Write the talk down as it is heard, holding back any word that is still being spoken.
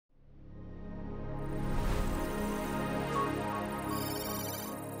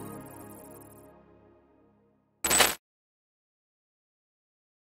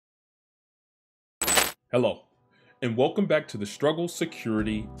Hello, and welcome back to the Struggle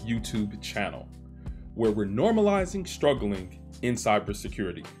Security YouTube channel, where we're normalizing struggling in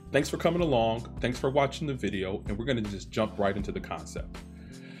cybersecurity. Thanks for coming along, thanks for watching the video, and we're gonna just jump right into the concept.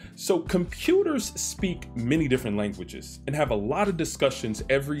 So computers speak many different languages and have a lot of discussions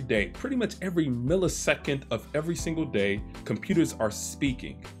every day. Pretty much every millisecond of every single day, computers are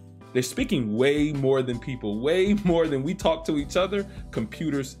speaking. They're speaking way more than people, way more than we talk to each other.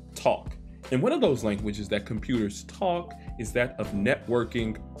 Computers talk. And one of those languages that computers talk is that of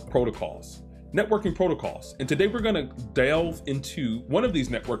networking protocols. And today we're going to delve into one of these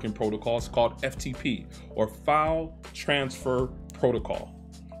networking protocols called FTP, or File Transfer Protocol.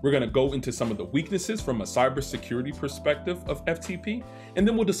 We're going to go into some of the weaknesses from a cybersecurity perspective of FTP, and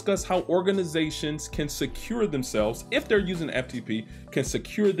then we'll discuss how organizations can secure themselves, if they're using FTP, can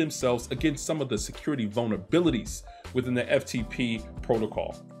secure themselves against some of the security vulnerabilities within the FTP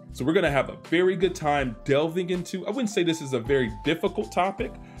protocol. So we're gonna have a very good time delving into, I wouldn't say this is a very difficult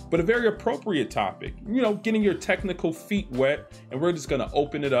topic, but a very appropriate topic. You know, getting your technical feet wet, and we're just gonna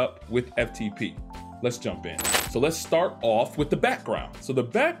open it up with FTP. Let's jump in. So let's start off with the background. So the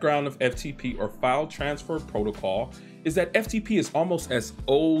background of FTP, or File Transfer Protocol, is that FTP is almost as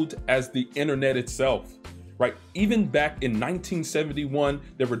old as the internet itself. Right? Even back in 1971,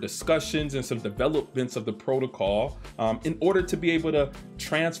 there were discussions and some developments of the protocol in order to be able to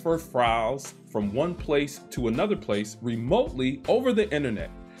transfer files from one place to another place remotely over the internet.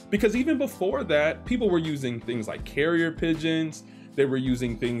 Because even before that, people were using things like carrier pigeons. They were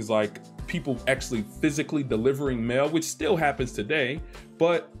using things like people actually physically delivering mail, which still happens today,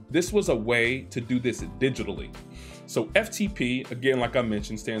 but this was a way to do this digitally. So FTP, again, like I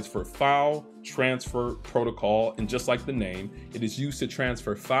mentioned, stands for File Transfer Protocol, and just like the name, it is used to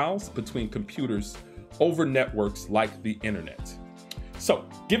transfer files between computers over networks like the internet. So,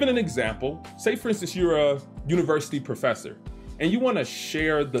 given an example, say for instance you're a university professor and you want to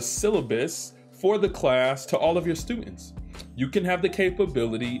share the syllabus for the class to all of your students. You can have the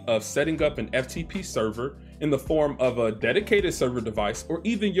capability of setting up an FTP server in the form of a dedicated server device or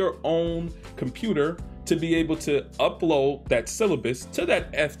even your own computer to be able to upload that syllabus to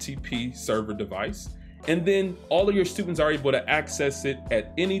that FTP server device. And then all of your students are able to access it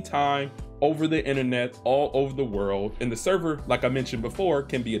at any time over the internet, all over the world. And the server, like I mentioned before,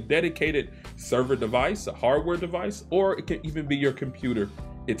 can be a dedicated server device, a hardware device, or it can even be your computer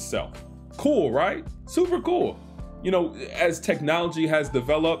itself. Cool, right? Super cool. You know, as technology has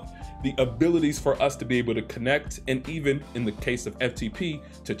developed, the abilities for us to be able to connect, and even in the case of FTP,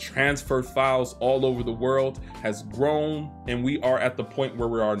 to transfer files all over the world has grown, and we are at the point where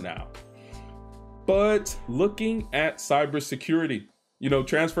we are now. But looking at cybersecurity, you know,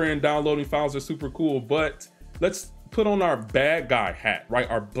 transferring and downloading files are super cool, but let's put on our bad guy hat, right?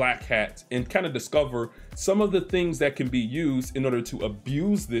 Our black hat, and kind of discover some of the things that can be used in order to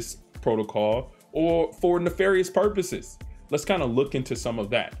abuse this protocol or for nefarious purposes. Let's kind of look into some of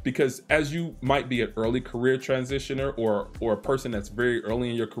that, because as you might be an early career transitioner or a person that's very early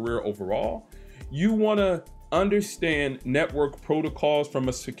in your career overall, you want to understand network protocols from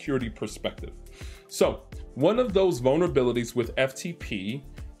a security perspective. So one of those vulnerabilities with FTP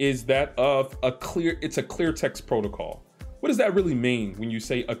is that of it's a clear text protocol. What does that really mean when you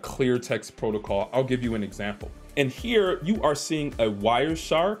say a clear text protocol? I'll give you an example. And here you are seeing a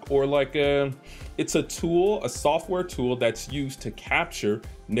Wireshark, or like it's a tool, a software tool that's used to capture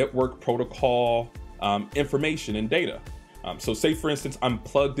network protocol information and data. So say for instance, I'm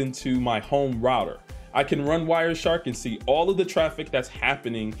plugged into my home router. I can run Wireshark and see all of the traffic that's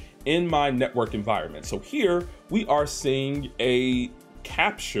happening in my network environment. So here we are seeing a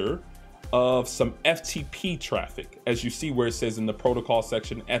capture of some FTP traffic, as you see where it says in the protocol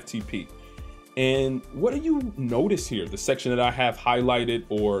section, FTP. And what do you notice here? The section that I have highlighted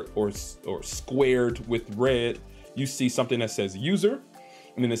or squared with red, you see something that says user,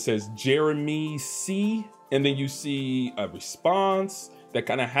 and then it says Jeremy C, and then you see a response that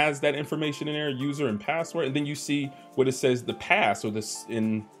kind of has that information in there, user and password, and then you see what it says the pass, or it's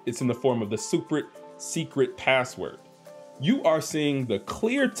in the form of the secret password. You are seeing the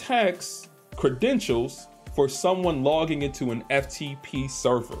clear text credentials for someone logging into an FTP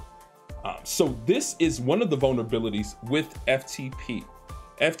server. So this is one of the vulnerabilities with FTP.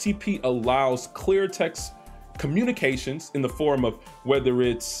 FTP allows clear text communications in the form of whether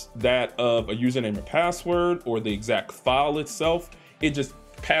it's that of a username and password or the exact file itself. It just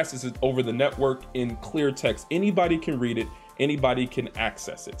passes it over the network in clear text. Anybody can read it, anybody can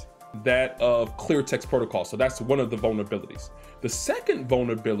access it. That of clear text protocol. So that's one of the vulnerabilities. The second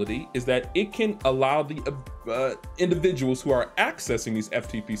vulnerability is that it can allow the individuals who are accessing these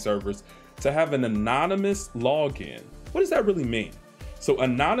FTP servers to have an anonymous login. What does that really mean? So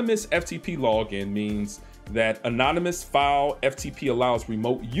anonymous FTP login means that anonymous file FTP allows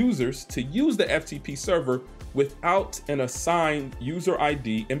remote users to use the FTP server without an assigned user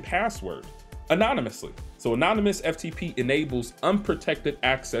ID and password anonymously. So anonymous FTP enables unprotected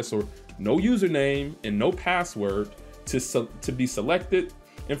access or no username and no password to be selected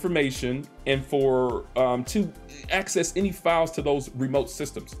information and for to access any files to those remote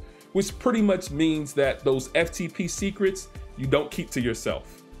systems, which pretty much means that those FTP secrets you don't keep to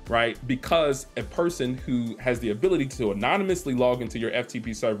yourself, right? Because a person who has the ability to anonymously log into your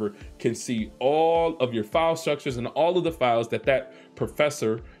FTP server can see all of your file structures and all of the files that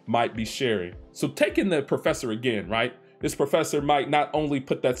professor might be sharing. So taking the professor again, right? This professor might not only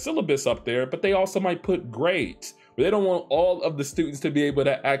put that syllabus up there, but they also might put grades. But they don't want all of the students to be able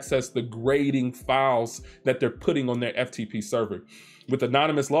to access the grading files that they're putting on their FTP server. With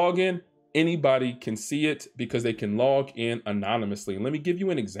anonymous login, anybody can see it because they can log in anonymously. And let me give you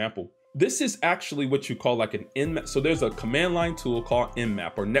an example. This is actually what you call like an Nmap. So there's a command line tool called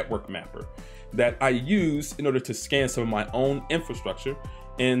Nmap or network mapper that I use in order to scan some of my own infrastructure.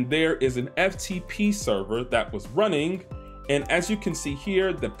 And there is an FTP server that was running. And as you can see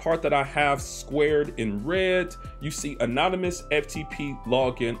here, the part that I have squared in red, you see anonymous FTP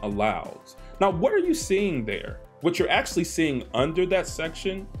login allowed. Now, what are you seeing there? What you're actually seeing under that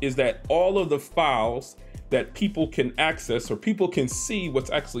section is that all of the files that people can access or people can see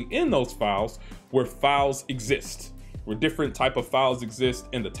what's actually in those files where files exist, where different type of files exist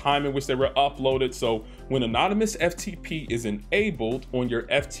and the time in which they were uploaded. So when anonymous FTP is enabled on your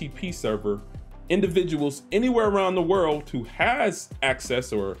FTP server, individuals anywhere around the world who has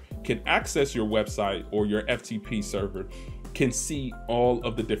access or can access your website or your FTP server can see all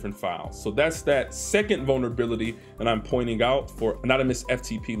of the different files. So that's that second vulnerability that I'm pointing out for anonymous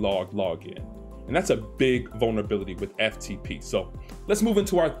FTP login. And that's a big vulnerability with FTP. So let's move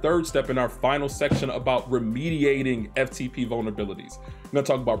into our third step in our final section about remediating FTP vulnerabilities. I'm gonna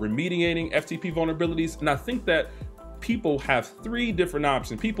talk about remediating FTP vulnerabilities. And I think that people have three different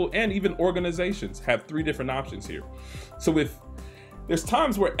options. People and even organizations have three different options here. So if there's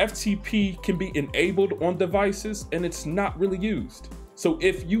times where FTP can be enabled on devices and it's not really used. So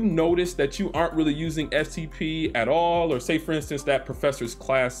if you notice that you aren't really using FTP at all, or say for instance, that professor's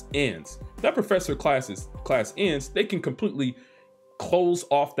class ends, that professor class ends, they can completely close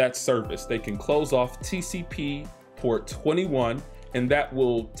off that service. They can close off TCP port 21, and that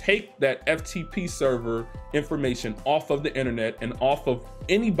will take that FTP server information off of the internet and off of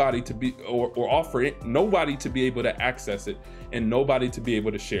anybody to be, or offer it, nobody to be able to access it and nobody to be able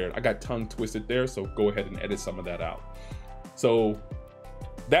to share it. I got tongue twisted there, so go ahead and edit some of that out. So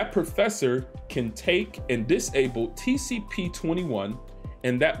that professor can take and disable TCP 21,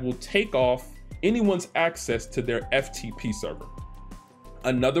 and that will take off anyone's access to their FTP server.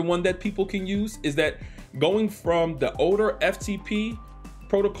 Another one that people can use is that going from the older FTP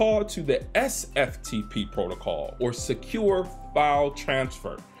protocol to the SFTP protocol, or secure file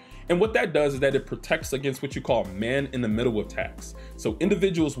transfer. And what that does is that it protects against what you call man-in-the-middle attacks. So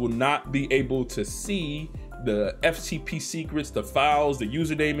individuals will not be able to see the FTP secrets, the files, the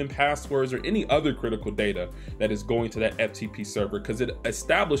username and passwords, or any other critical data that is going to that FTP server, because it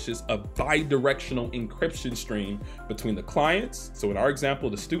establishes a bi-directional encryption stream between the clients, so in our example,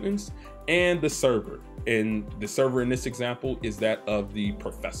 the students, and the server. And the server in this example is that of the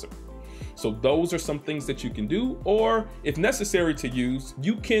professor. So those are some things that you can do, or if necessary to use,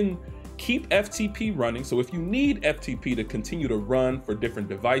 you can keep FTP running. So if you need FTP to continue to run for different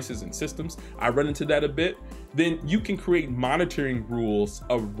devices and systems, I run into that a bit, then you can create monitoring rules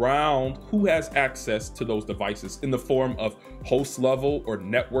around who has access to those devices in the form of host level or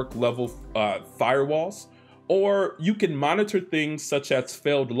network level firewalls. Or you can monitor things such as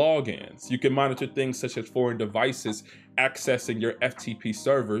failed logins. You can monitor things such as foreign devices accessing your FTP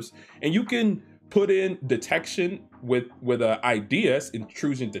servers, and you can put in detection with a IDS,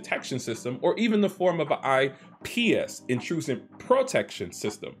 intrusion detection system, or even the form of an IPS, intrusion protection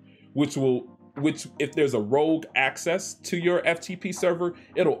system, which if there's a rogue access to your FTP server,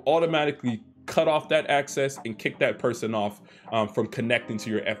 it'll automatically cut off that access and kick that person off from connecting to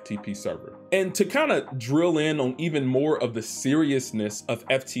your FTP server. And to kind of drill in on even more of the seriousness of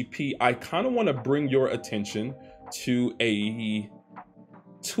FTP, I kind of want to bring your attention to a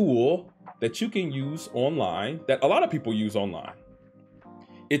tool that you can use online, that a lot of people use online.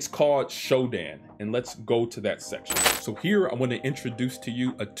 It's called Shodan, and let's go to that section. So here I want to introduce to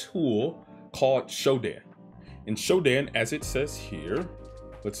you a tool called Shodan. And Shodan, as it says here,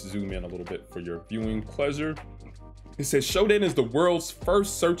 let's zoom in a little bit for your viewing pleasure. It says Shodan is the world's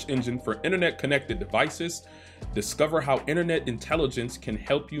first search engine for internet connected devices. Discover how internet intelligence can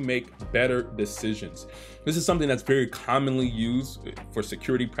help you make better decisions. This is something that's very commonly used for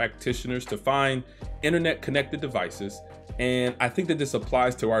security practitioners to find internet connected devices. And I think that this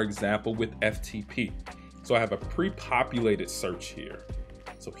applies to our example with FTP. So I have a pre-populated search here.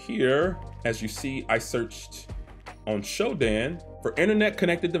 So here, as you see, I searched on Shodan for internet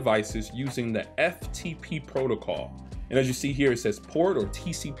connected devices using the FTP protocol. And as you see here, it says port or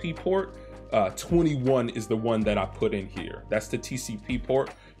TCP port. 21 is the one that I put in here. That's the TCP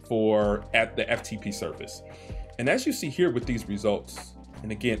port at the FTP service. And as you see here with these results,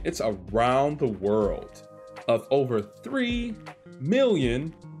 and again, it's around the world of over 3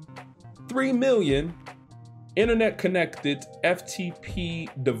 million internet connected FTP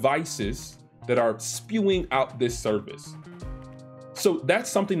devices that are spewing out this service. So that's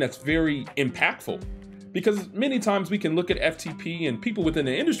something that's very impactful, because many times we can look at FTP, and people within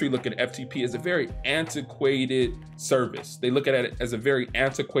the industry look at FTP as a very antiquated service. They look at it as a very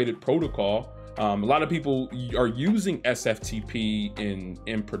antiquated protocol. A lot of people are using SFTP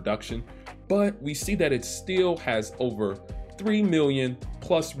in production, but we see that it still has over 3 million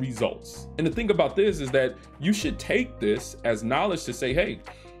plus results. And the thing about this is that you should take this as knowledge to say, hey,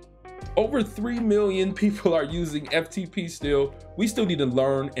 over 3 million people are using FTP still. We still need to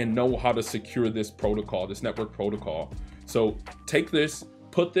learn and know how to secure this protocol, this network protocol. So take this,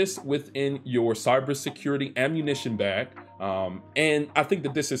 put this within your cybersecurity ammunition bag. And I think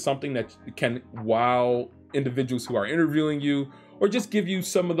that this is something that can wow individuals who are interviewing you, or just give you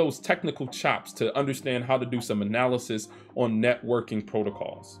some of those technical chops to understand how to do some analysis on networking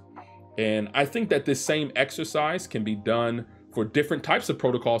protocols. And I think that this same exercise can be done for different types of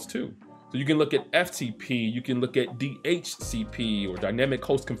protocols too. So you can look at FTP, you can look at DHCP or Dynamic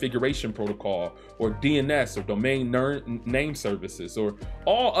Host Configuration Protocol, or DNS or Domain Name Services, or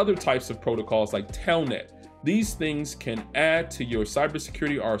all other types of protocols like Telnet. These things can add to your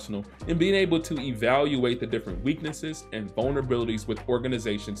cybersecurity arsenal in being able to evaluate the different weaknesses and vulnerabilities with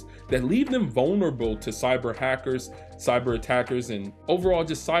organizations that leave them vulnerable to cyber hackers, cyber attackers, and overall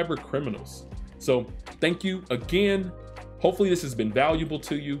just cyber criminals. So thank you again. Hopefully this has been valuable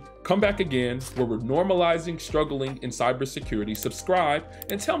to you. Come back again where we're normalizing struggling in cybersecurity. Subscribe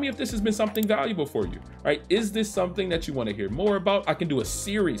and tell me if this has been something valuable for you, right? Is this something that you want to hear more about? I can do a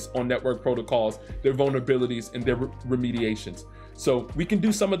series on network protocols, their vulnerabilities, and their remediations. So we can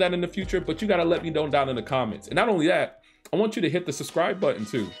do some of that in the future, but you got to let me know down in the comments. And not only that, I want you to hit the subscribe button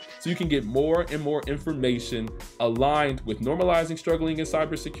too, so you can get more and more information aligned with normalizing struggling in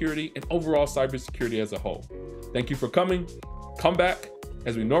cybersecurity and overall cybersecurity as a whole. Thank you for coming. Come back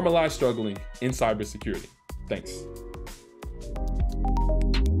as we normalize struggling in cybersecurity. Thanks.